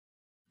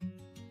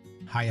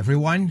Hi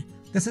everyone,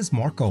 this is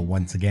Marco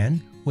once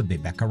again with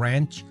Baybeka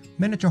Ranch,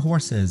 miniature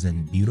horses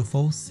in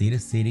beautiful Cedar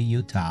City,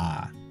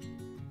 Utah.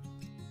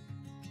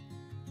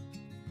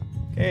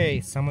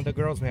 Okay, some of the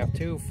girls, we have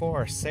 2,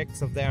 4,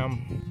 6 of them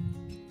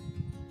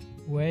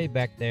way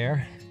back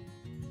there.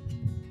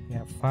 We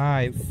have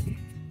 5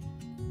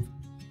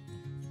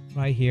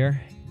 right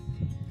here,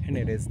 and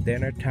it is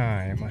dinner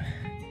time.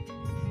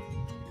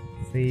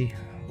 See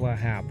what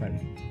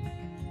happened.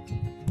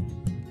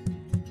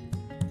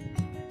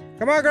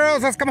 Come on,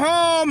 girls, let's come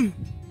home.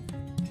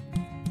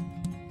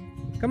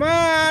 Come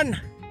on.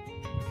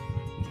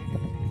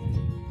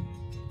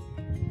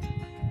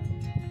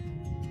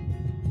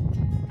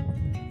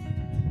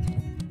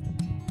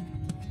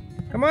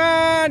 Come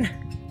on.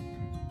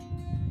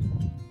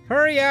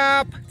 Hurry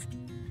up.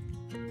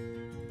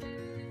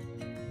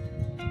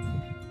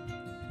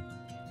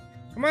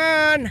 Come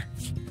on.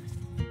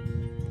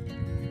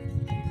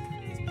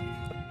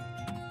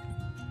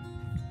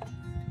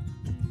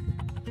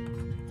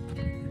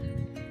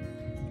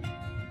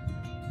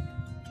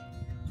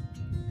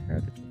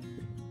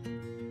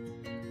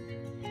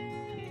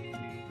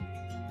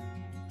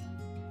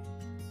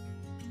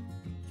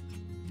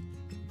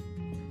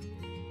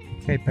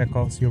 Okay,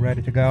 Pickles, you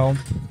ready to go?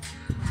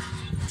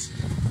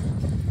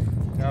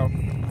 Go.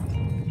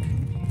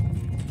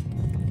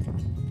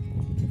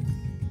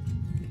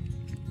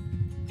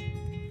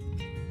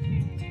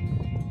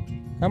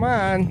 Come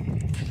on,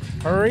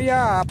 hurry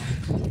up.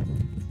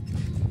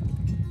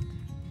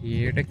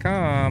 Here they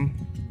come.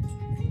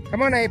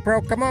 Come on,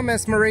 April. Come on,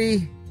 Miss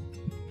Marie.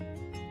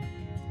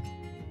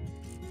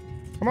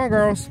 Come on,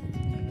 girls.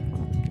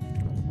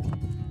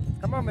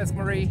 Come on, Miss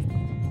Marie.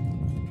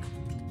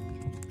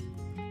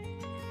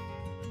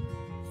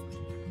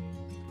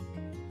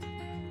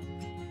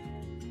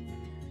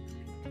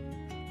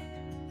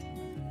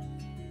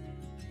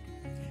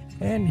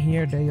 And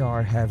here they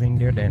are having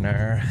their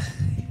dinner.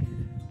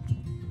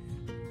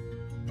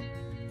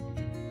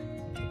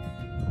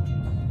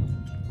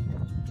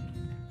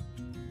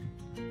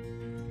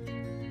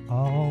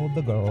 All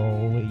the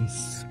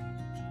girlies.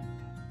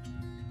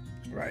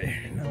 Right,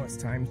 now it's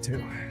time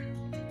to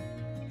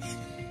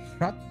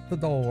shut the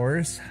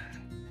doors.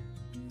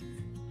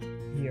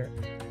 Here.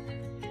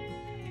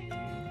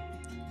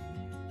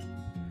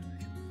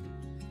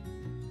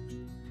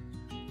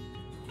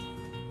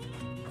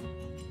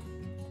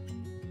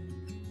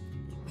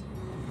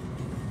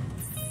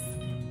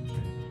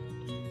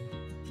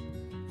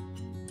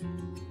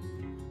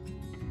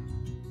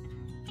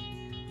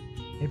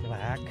 Hey,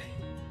 Black.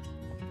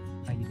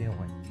 How you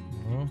doing?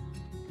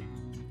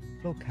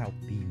 Look how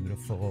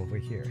beautiful over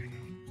here.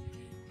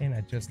 And I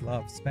just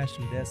love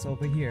especially this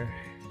over here.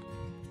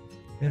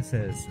 This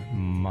is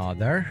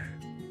mother,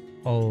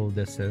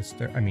 oldest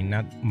sister,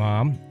 not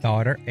mom,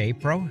 daughter,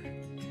 April.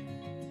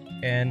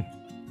 And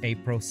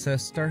April's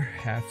sister,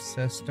 half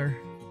sister,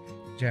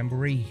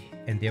 Jamboree.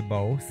 And they're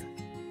both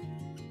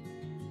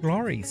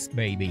Glory's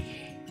baby.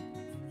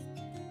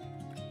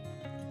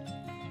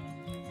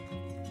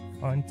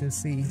 Fun to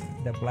see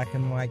the black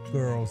and white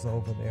girls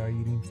over there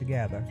eating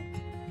together.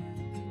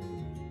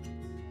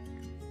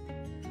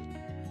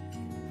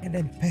 And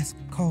then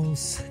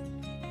Pickles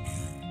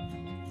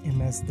and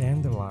Miss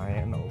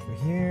Dandelion over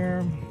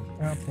here.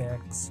 Our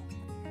picks.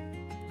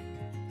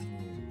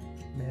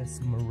 Miss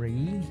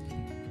Marie.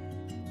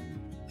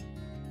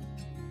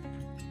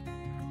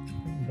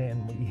 And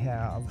then we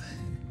have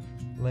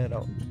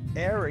little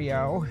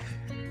Ariel.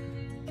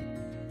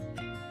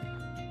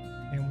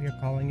 And we are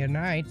calling it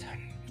night.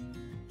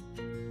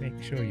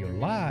 Make sure you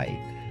like,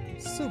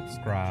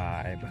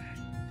 subscribe,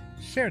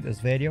 share this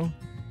video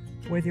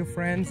with your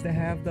friends that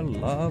have the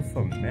love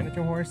for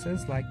miniature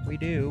horses like we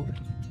do.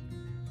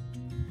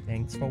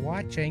 Thanks for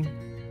watching.